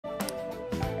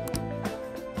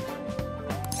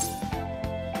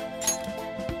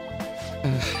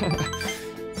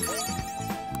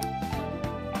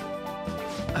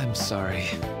I'm sorry.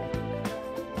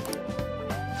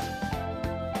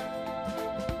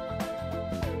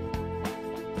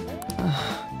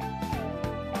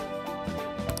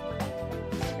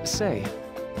 Say,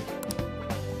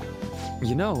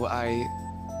 you know,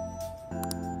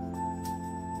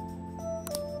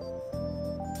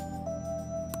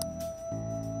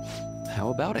 How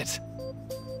about it?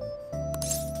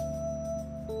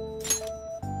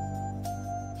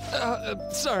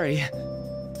 Sorry.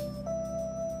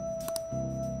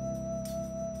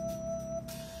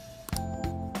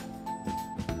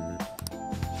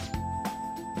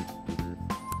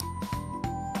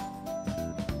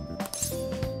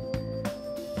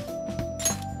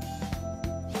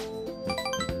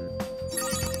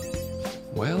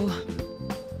 Well...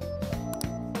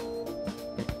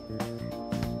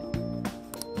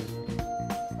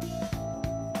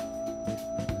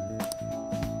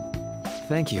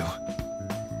 Thank you.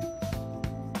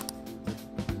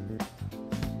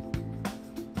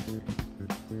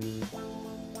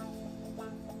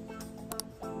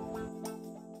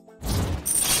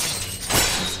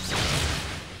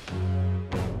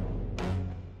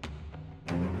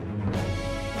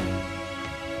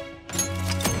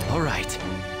 All right.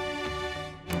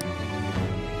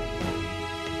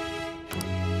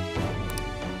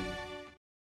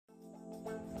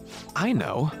 I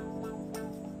know.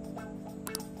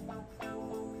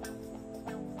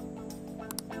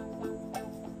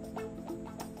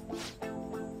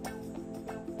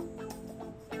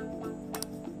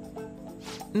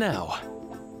 Now.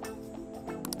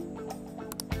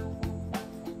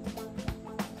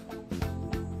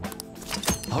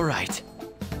 All right.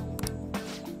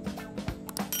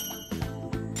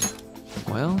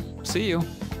 Well, see you.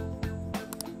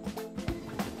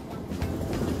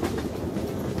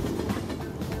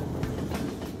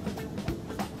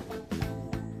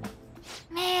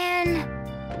 Man.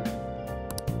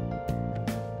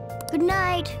 Good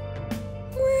night.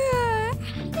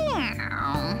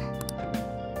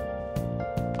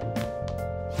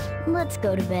 Let's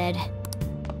go to bed.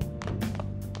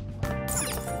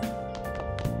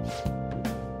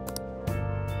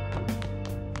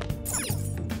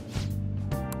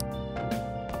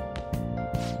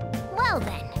 Well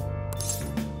then.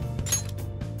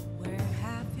 Where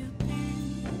have you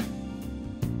been?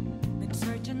 Been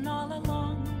searching all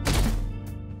along.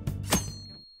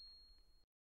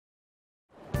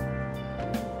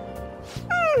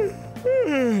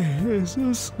 I'm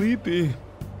so sleepy.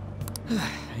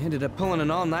 I ended up pulling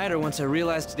an all-nighter once I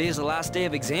realized today's the last day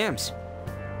of exams.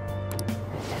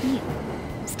 You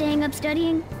staying up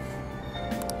studying?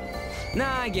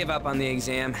 Nah, I gave up on the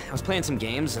exam. I was playing some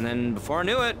games, and then before I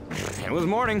knew it, it was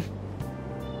morning.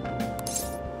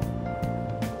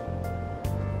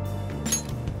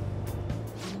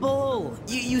 Bull!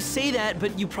 You say that,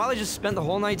 but you probably just spent the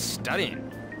whole night studying.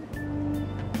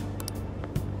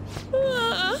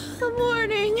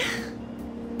 Morning.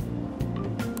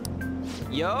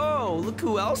 Yo, look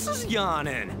who else is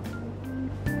yawning.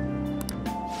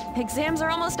 Exams are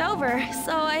almost over,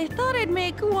 so I thought I'd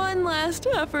make one last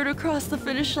effort across the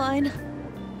finish line.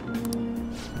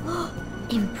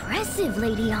 Impressive,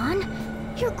 Lady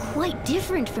Ann. You're quite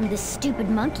different from this stupid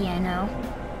monkey I know.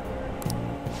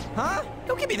 Huh?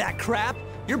 Don't give me that crap.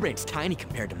 Your brain's tiny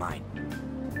compared to mine.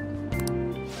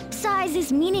 Size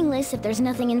is meaningless if there's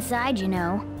nothing inside, you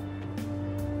know.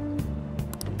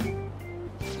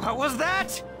 What was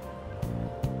that?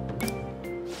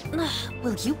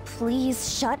 Will you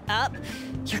please shut up?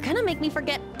 You're gonna make me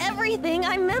forget everything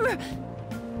I remember.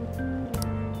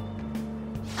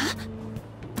 Huh?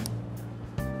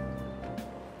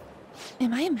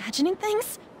 Am I imagining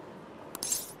things?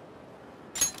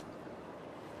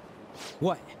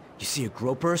 What? You see a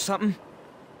groper or something?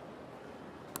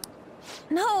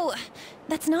 No,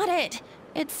 that's not it.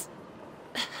 It's...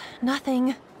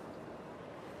 nothing.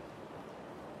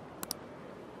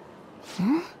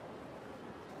 Huh?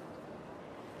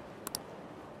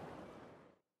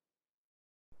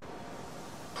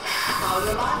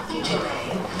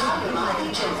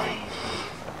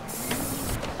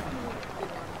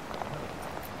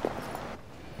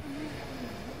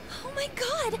 Oh my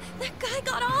god, that guy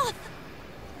got off!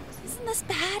 Isn't this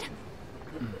bad?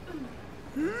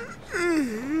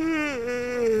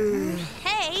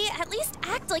 Hey, at least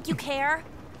act like you care.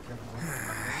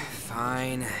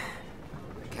 Fine.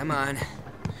 Come on.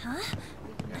 Huh?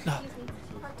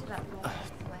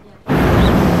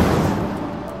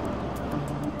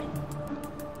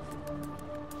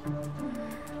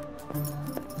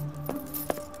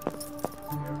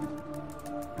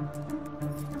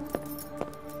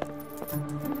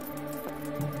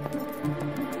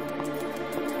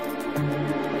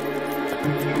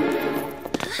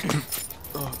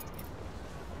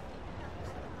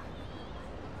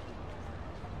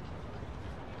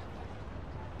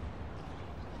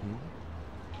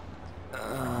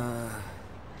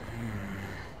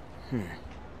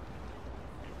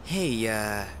 Hey,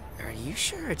 are you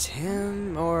sure it's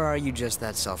him, or are you just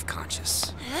that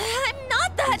self-conscious? I'm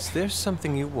not that. Is there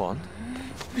something you want?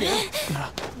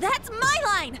 That's my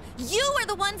line. You are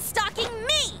the one stalking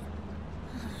me.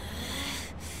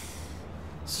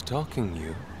 Stalking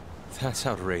you? That's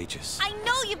outrageous. I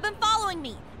know you've been following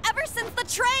me ever since the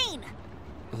train.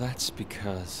 That's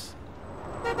because...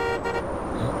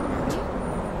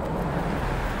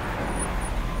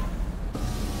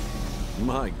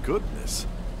 My goodness.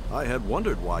 I had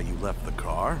wondered why you left the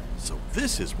car, so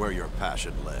this is where your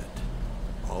passion led.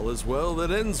 All is well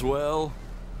that ends well.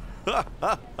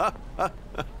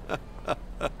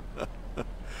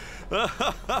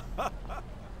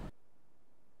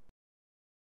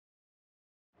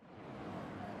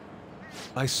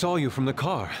 I saw you from the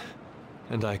car,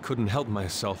 and I couldn't help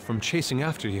myself from chasing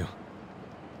after you.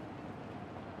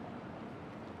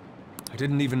 I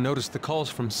didn't even notice the calls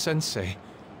from Sensei,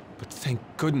 but thank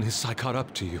goodness I caught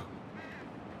up to you.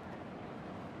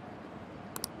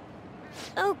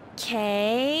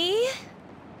 Okay.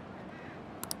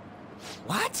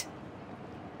 What?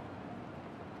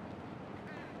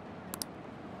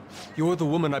 You're the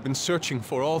woman I've been searching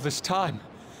for all this time.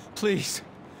 Please,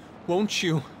 won't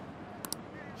you?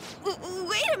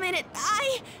 Wait a minute,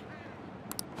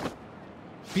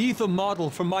 Be the model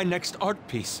for my next art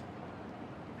piece.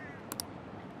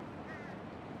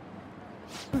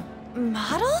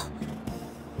 Model?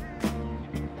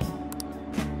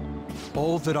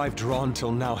 All that I've drawn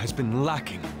till now has been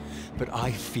lacking, but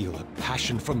I feel a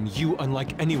passion from you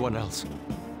unlike anyone else.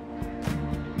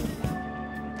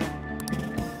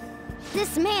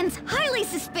 This man's highly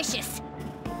suspicious.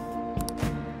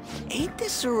 Ain't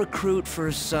this a recruit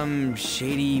for some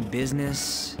shady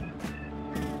business?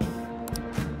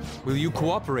 Will you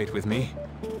cooperate with me?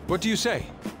 What do you say?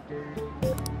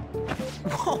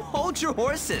 Hold your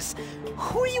horses!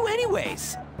 Who are you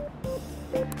anyways?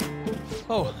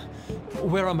 Oh,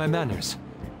 where are my manners?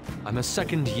 I'm a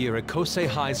second year at Kosei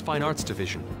High's Fine Arts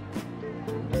Division.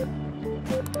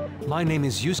 My name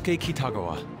is Yusuke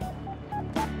Kitagawa.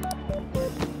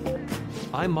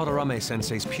 I'm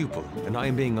Madarame-sensei's pupil, and I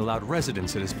am being allowed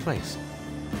residence at his place.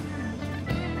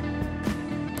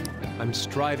 I'm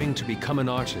striving to become an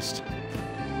artist.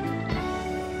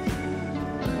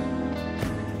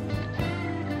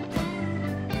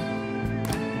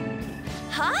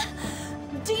 Huh?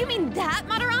 Do you mean that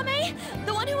Madarame?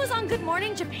 The one who was on Good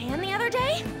Morning Japan the other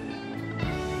day?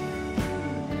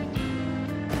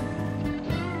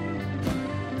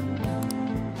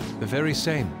 The very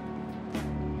same.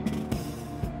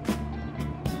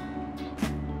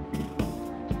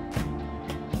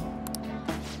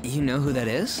 You know who that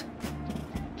is?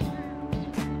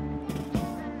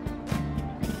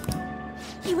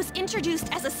 He was introduced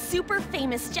as a super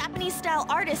famous Japanese-style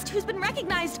artist who's been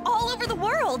recognized all over the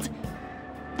world.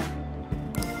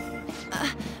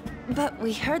 But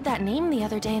we heard that name the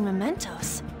other day in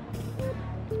Mementos.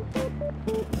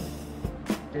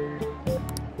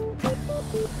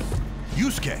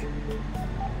 Yusuke!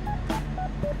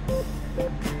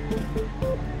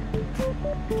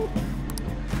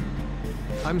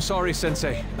 I'm sorry,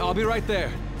 Sensei. I'll be right there.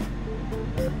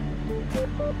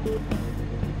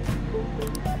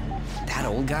 That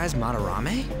old guy's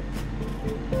Madarame?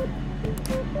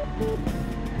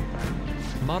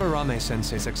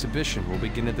 Madarame-sensei's exhibition will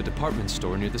begin at the department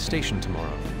store near the station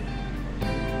tomorrow.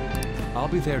 I'll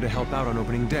be there to help out on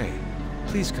opening day.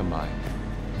 Please come by.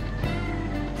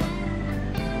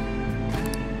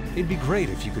 It'd be great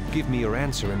if you could give me your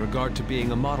answer in regard to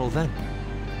being a model then.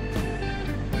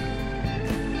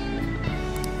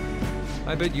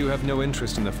 I bet you have no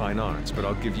interest in the fine arts, but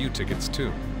I'll give you tickets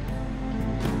too.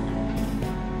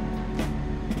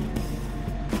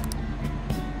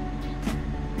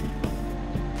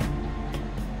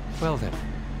 Well then,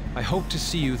 I hope to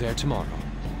see you there tomorrow.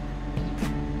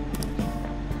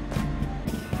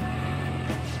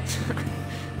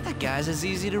 That guy's as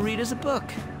easy to read as a book.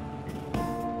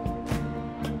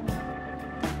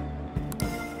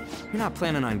 You're not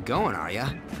planning on going, are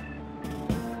ya?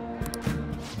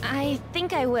 I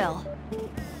think I will.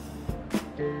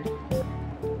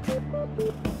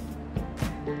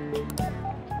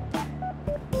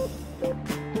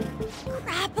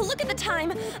 Crap, look at the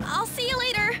time. I'll see you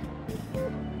later.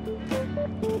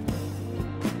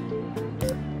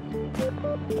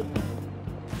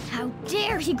 How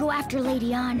dare he go after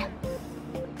Lady Ann?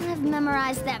 I've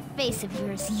memorized that face of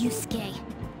yours, Yusuke.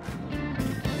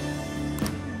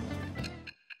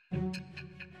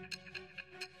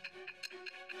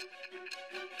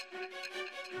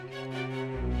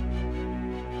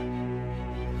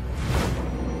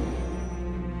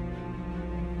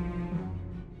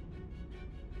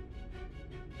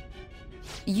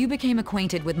 you became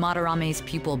acquainted with Madarame's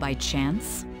pupil by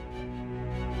chance?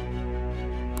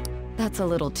 That's a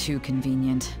little too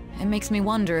convenient. It makes me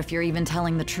wonder if you're even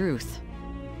telling the truth.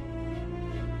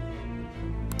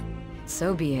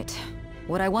 So be it.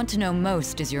 What I want to know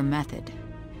most is your method.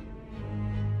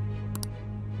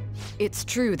 It's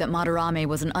true that Madarame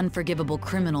was an unforgivable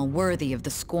criminal worthy of the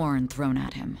scorn thrown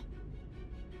at him.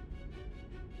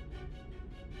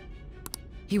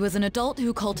 He was an adult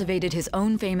who cultivated his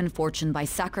own fame and fortune by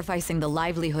sacrificing the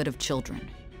livelihood of children.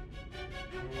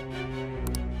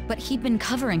 But he'd been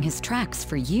covering his tracks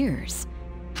for years.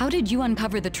 How did you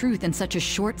uncover the truth in such a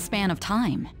short span of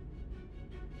time?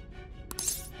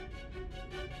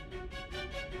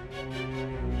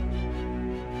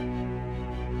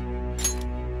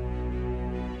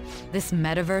 This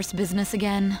metaverse business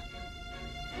again?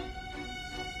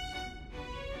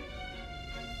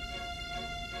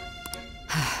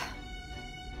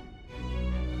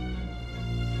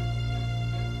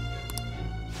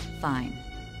 Fine.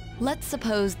 Let's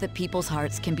suppose that people's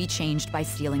hearts can be changed by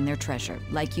stealing their treasure,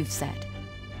 like you've said.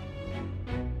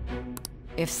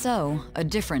 If so, a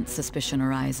different suspicion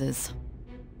arises.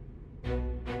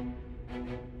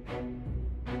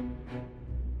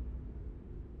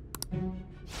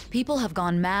 People have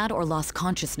gone mad or lost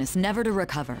consciousness, never to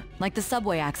recover, like the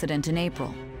subway accident in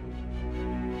April.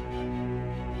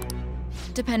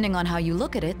 Depending on how you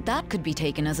look at it, that could be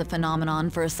taken as a phenomenon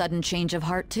for a sudden change of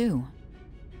heart, too.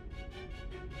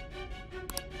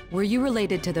 Were you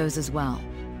related to those as well?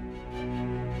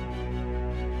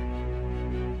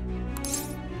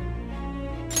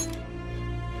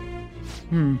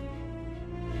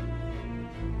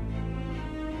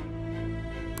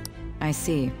 I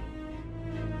see.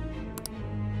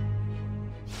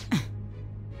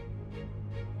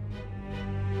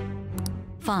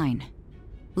 Fine.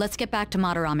 Let's get back to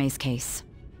Madarame's case.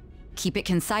 Keep it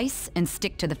concise and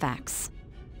stick to the facts.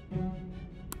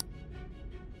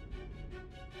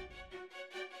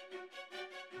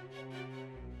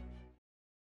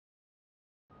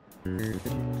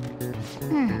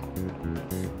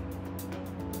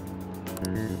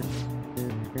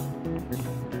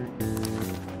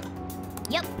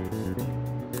 Yep.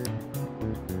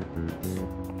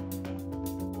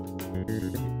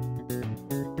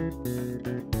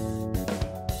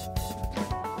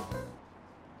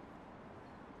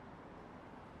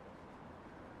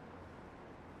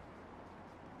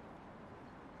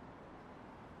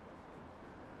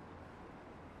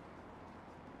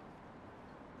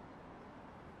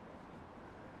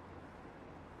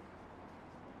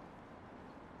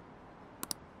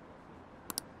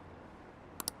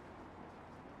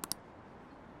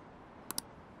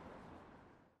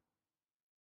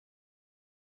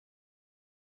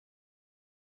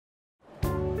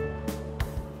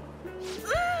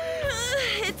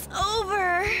 It's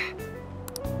over.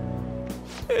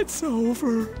 It's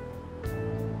over.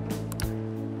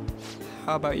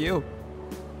 How about you?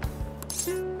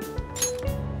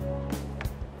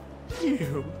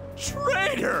 You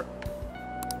traitor!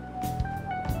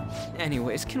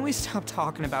 Anyways, can we stop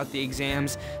talking about the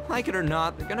exams? Like it or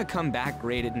not, they're gonna come back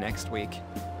graded next week.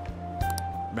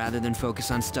 Rather than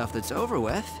focus on stuff that's over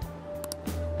with.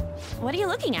 What are you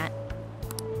looking at?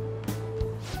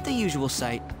 The usual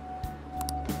site.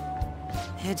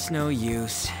 It's no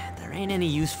use. There ain't any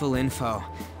useful info.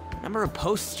 The number of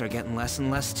posts are getting less and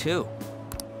less too.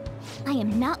 I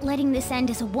am not letting this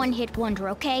end as a one-hit wonder,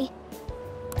 okay?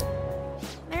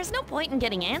 There's no point in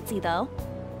getting antsy, though.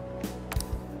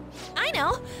 I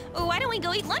know! Why don't we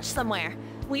go eat lunch somewhere?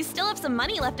 We still have some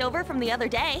money left over from the other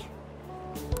day.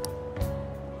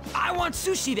 I want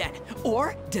sushi then!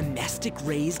 Or domestic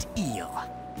raised eel.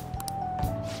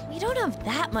 We don't have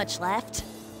that much left.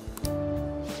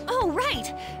 Oh,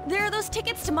 right! There are those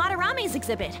tickets to Madarame's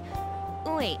exhibit.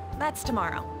 Wait, that's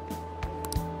tomorrow.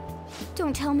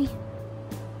 Don't tell me.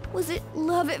 Was it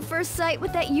love at first sight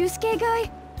with that Yusuke guy?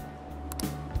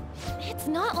 It's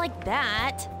not like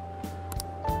that.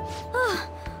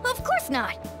 Of course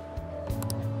not!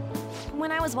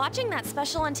 When I was watching that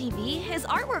special on TV, his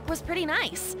artwork was pretty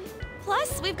nice.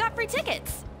 Plus, we've got free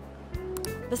tickets.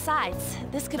 Besides,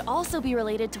 this could also be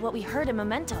related to what we heard in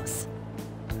Mementos.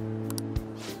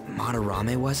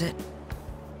 Madarame, was it?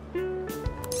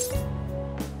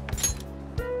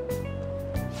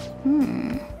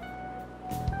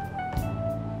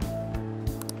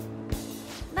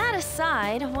 That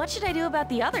aside, what should I do about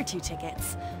the other 2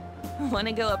 tickets?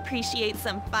 Wanna go appreciate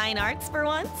some fine arts for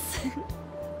once?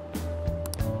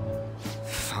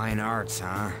 Fine arts,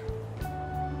 huh?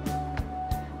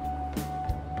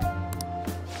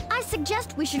 I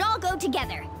suggest we should all go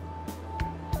together.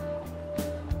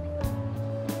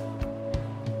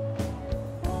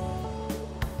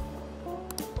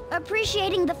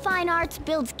 Appreciating the fine arts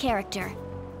builds character.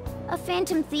 A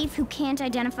phantom thief who can't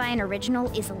identify an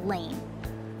original is lame.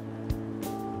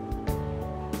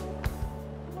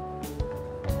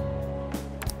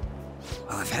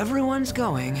 Well, if everyone's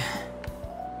going...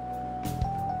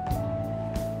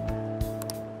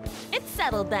 It's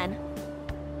settled then.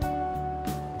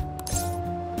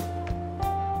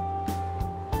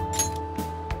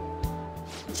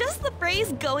 Just the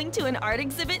phrase going to an art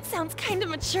exhibit sounds kind of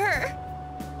mature.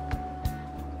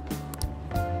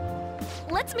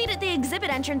 Let's meet at the exhibit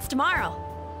entrance tomorrow.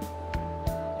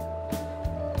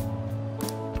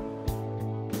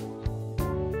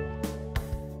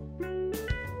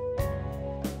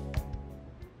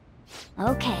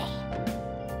 Okay.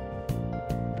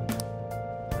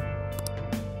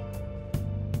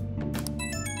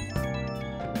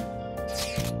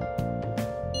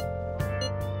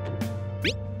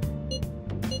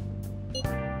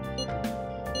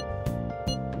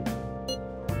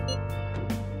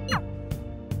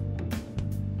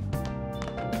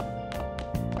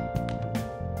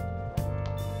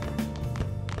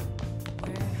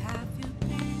 Where have you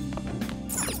been?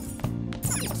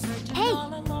 Searching Hey!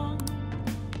 all along,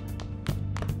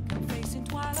 confessing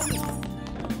twilight all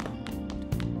night long,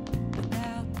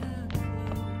 without a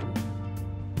clue,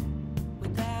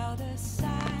 without a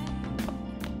sign,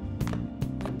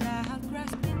 without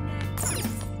grasping it.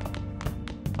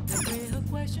 The real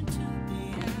question to be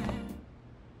asked.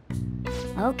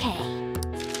 Okay.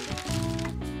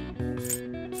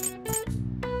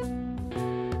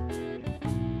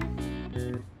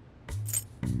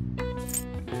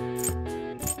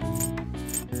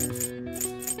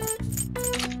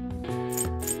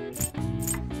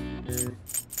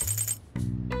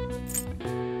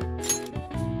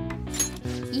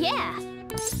 Yeah.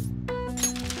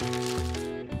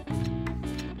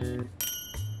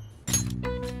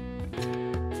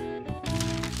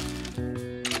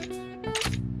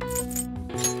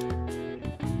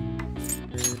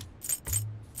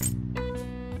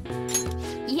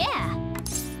 Yeah.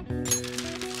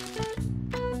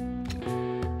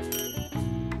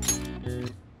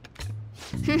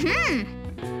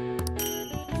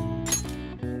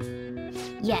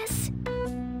 Yes.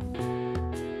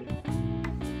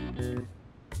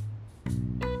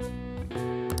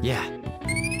 Yeah.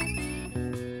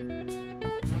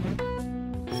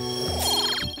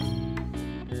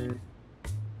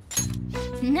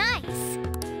 Nice.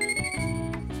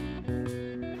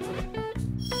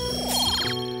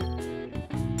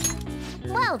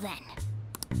 Well then.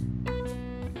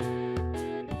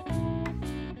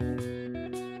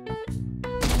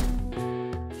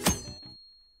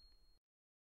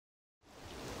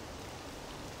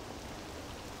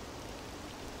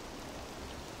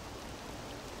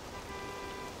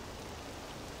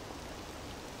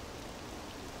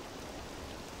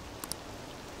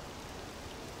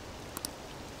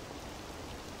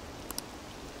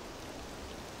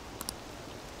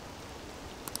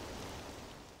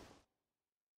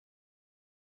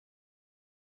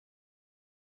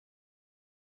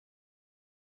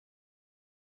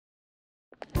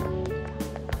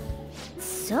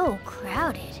 So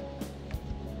crowded.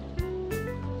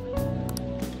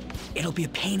 It'll be a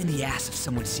pain in the ass if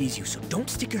someone sees you, so don't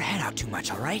stick your head out too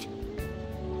much, all right?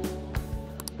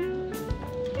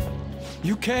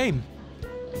 You came!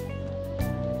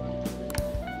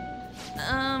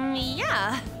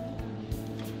 Yeah.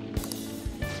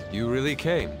 You really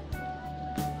came.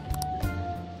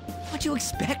 What'd you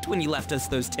expect when you left us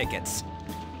those tickets?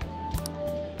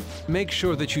 Make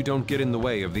sure that you don't get in the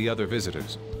way of the other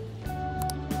visitors.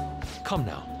 Come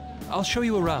now, I'll show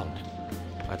you around.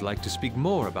 I'd like to speak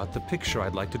more about the picture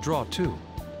I'd like to draw, too.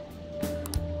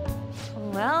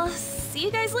 Well, see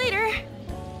you guys later.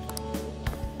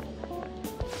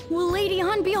 Will Lady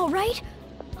Han be alright?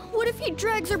 What if he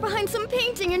drags her behind some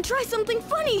painting and tries something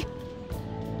funny?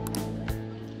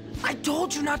 I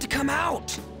told you not to come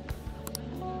out!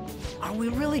 Are we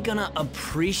really gonna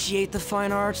appreciate the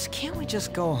fine arts? Can't we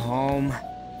just go home?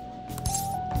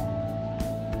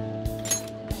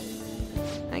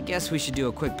 I guess we should do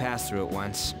a quick pass-through at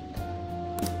once.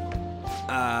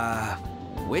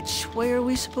 Which way are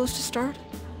we supposed to start?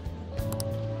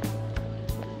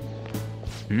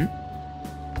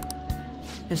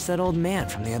 It's that old man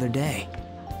from the other day.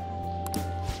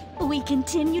 We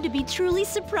continue to be truly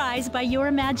surprised by your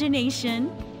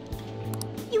imagination.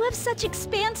 You have such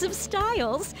expansive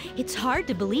styles. It's hard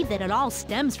to believe that it all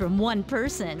stems from one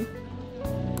person.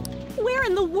 Where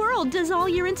in the world does all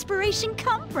your inspiration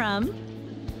come from?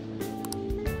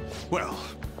 Well,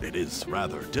 it is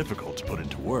rather difficult to put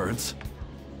into words.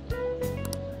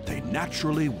 They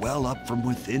naturally well up from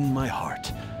within my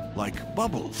heart, like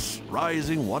bubbles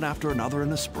rising one after another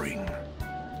in a spring.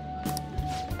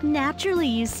 Naturally,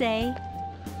 you say.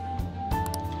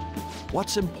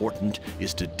 What's important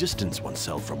is to distance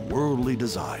oneself from worldly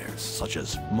desires, such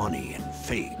as money and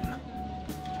fame.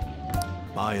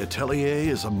 My atelier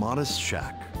is a modest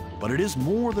shack, but it is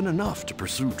more than enough to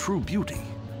pursue true beauty.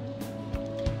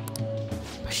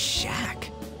 A shack?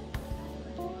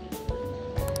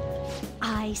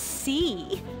 I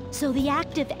see. So the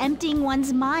act of emptying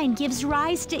one's mind gives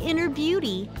rise to inner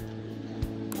beauty.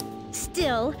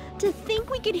 Still, to think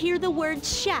we could hear the word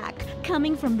shack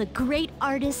coming from the great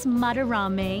artist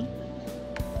Madarame.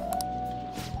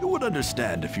 You would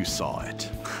understand if you saw it.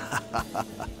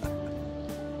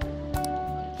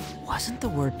 Wasn't the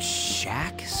word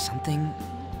shack something?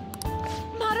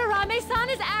 Madarame-san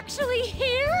is actually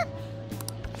here?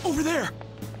 Over there!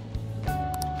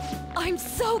 I'm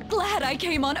so glad I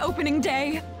came on opening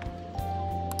day.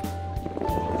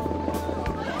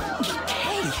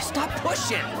 Hey, stop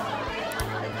pushing!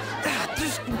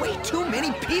 There's way too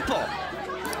many people!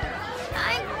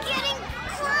 I'm getting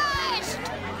crushed!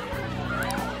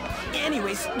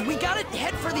 Anyways, we gotta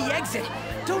head for the exit.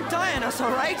 Don't die on us,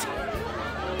 all right?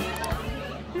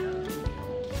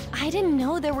 I didn't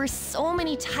know there were so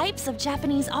many types of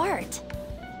Japanese art.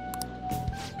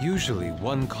 Usually,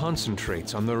 one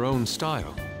concentrates on their own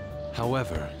style.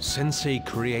 However, Sensei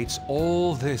creates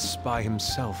all this by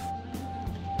himself.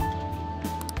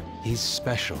 He's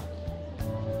special.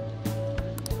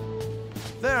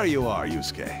 There you are,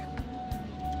 Yusuke.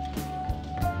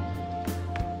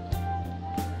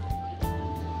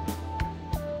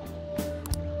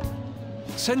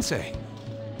 Sensei!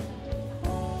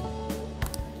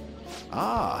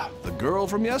 Ah, the girl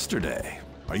from yesterday.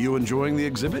 Are you enjoying the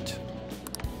exhibit?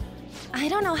 I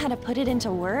don't know how to put it into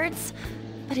words,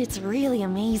 but it's really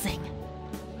amazing.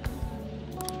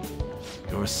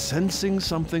 You're sensing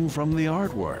something from the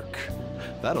artwork.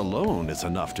 That alone is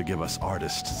enough to give us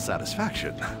artists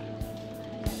satisfaction.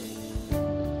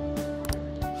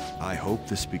 I hope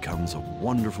this becomes a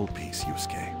wonderful piece,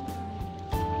 Yusuke.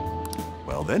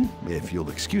 Well then, if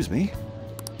you'll excuse me.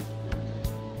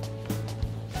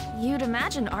 You'd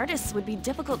imagine artists would be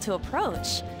difficult to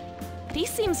approach, but he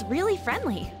seems really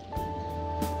friendly.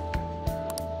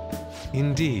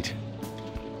 Indeed.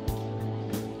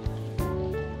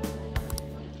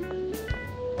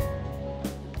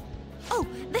 Oh,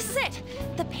 this is it!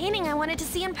 The painting I wanted to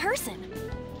see in person.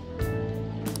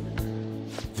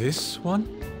 This one?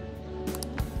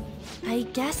 I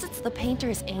guess it's the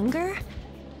painter's anger?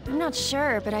 I'm not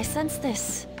sure, but I sense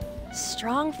this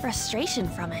strong frustration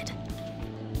from it.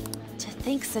 To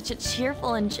think such a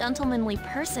cheerful and gentlemanly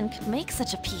person could make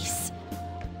such a piece.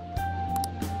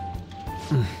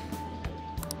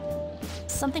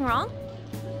 Something wrong?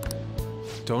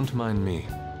 Don't mind me.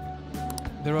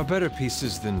 There are better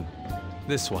pieces than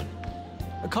this one.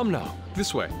 Come now,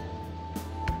 this way.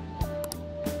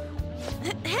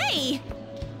 Hey!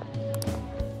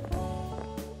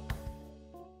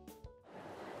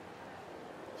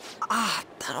 Ah,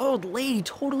 that old lady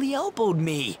totally elbowed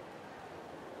me.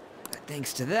 But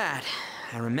thanks to that,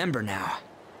 I remember now.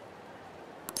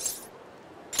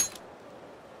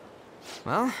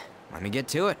 Well, let me get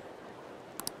to it.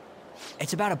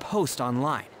 It's about a post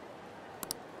online.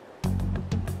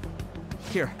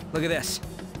 Here, look at this.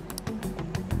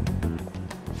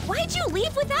 Why'd you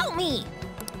leave without me?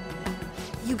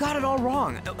 You got it all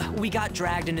wrong. We got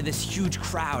dragged into this huge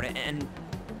crowd and...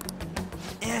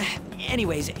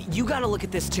 anyways, you gotta look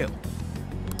at this too.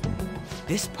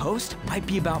 This post might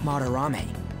be about Madarame.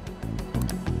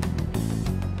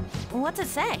 What's it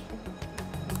say?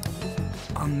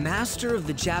 A master of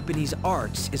the Japanese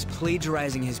arts is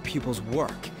plagiarizing his pupil's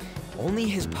work. Only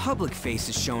his public face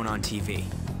is shown on TV.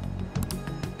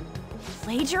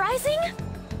 Plagiarizing?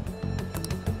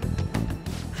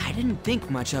 I didn't think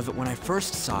much of it when I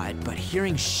first saw it, but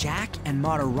hearing Shack and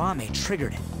Madarame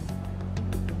triggered it.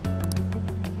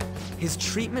 His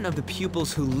treatment of the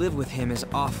pupils who live with him is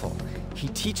awful. He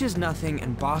teaches nothing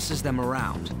and bosses them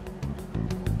around.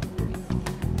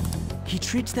 He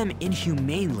treats them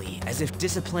inhumanely, as if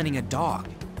disciplining a dog.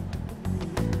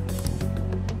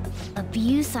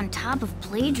 Abuse on top of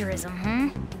plagiarism, huh?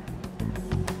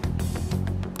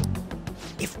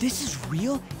 If this is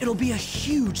real, it'll be a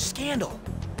huge scandal.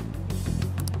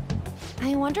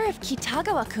 I wonder if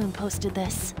Kitagawa-kun posted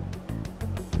this.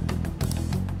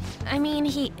 I mean,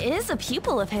 he is a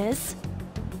pupil of his.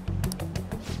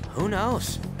 Who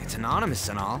knows? It's anonymous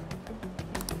and all.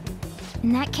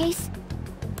 In that case,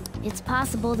 it's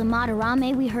possible the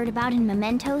Madarame we heard about in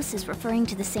Mementos is referring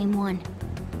to the same one.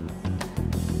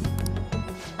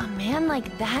 A man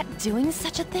like that doing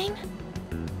such a thing?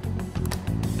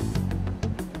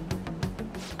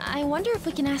 I wonder if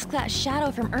we can ask that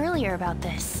shadow from earlier about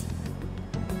this.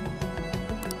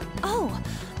 Oh,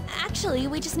 actually,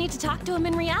 we just need to talk to him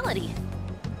in reality.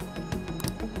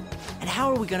 And how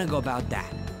are we gonna go about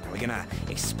that? Are we gonna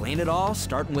explain it all,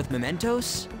 starting with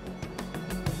mementos?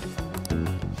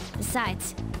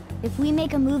 Besides, if we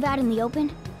make a move out in the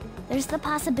open, there's the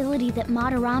possibility that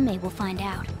Madarame will find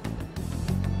out.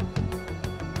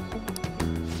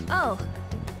 Oh,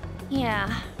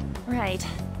 yeah, right.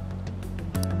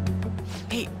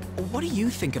 Hey, what do you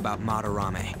think about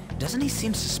Madarame? Doesn't he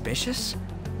seem suspicious?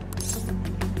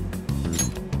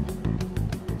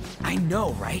 I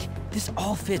know, right? This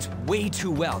all fits way too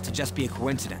well to just be a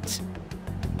coincidence.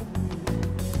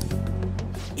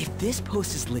 If this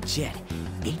post is legit,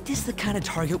 ain't this the kind of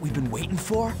target we've been waiting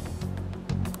for?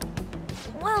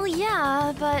 Well,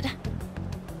 yeah, but...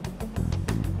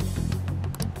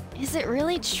 is it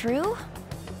really true?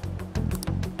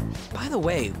 By the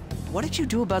way, what did you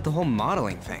do about the whole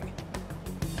modeling thing?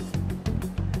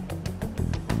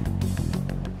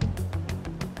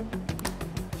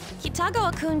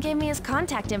 Kitagawa-kun gave me his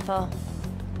contact info.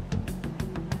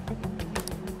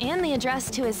 And the address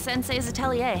to his sensei's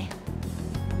atelier.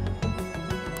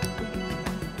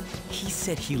 He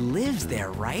said he lives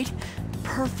there, right?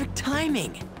 Perfect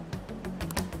timing.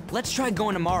 Let's try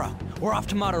going tomorrow. We're off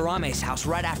to Madarame's house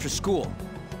right after school.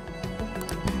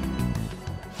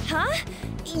 Huh?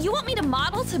 You want me to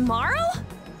model tomorrow?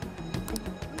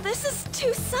 This is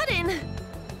too sudden.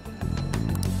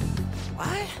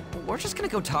 What? We're just gonna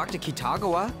go talk to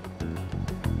Kitagawa.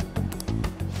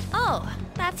 Oh,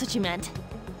 that's what you meant.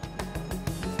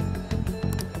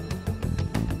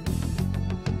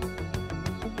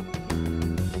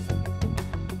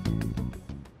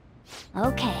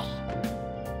 Okay.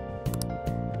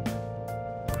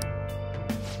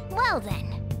 Well then.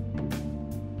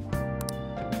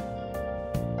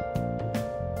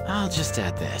 I'll just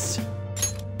add this.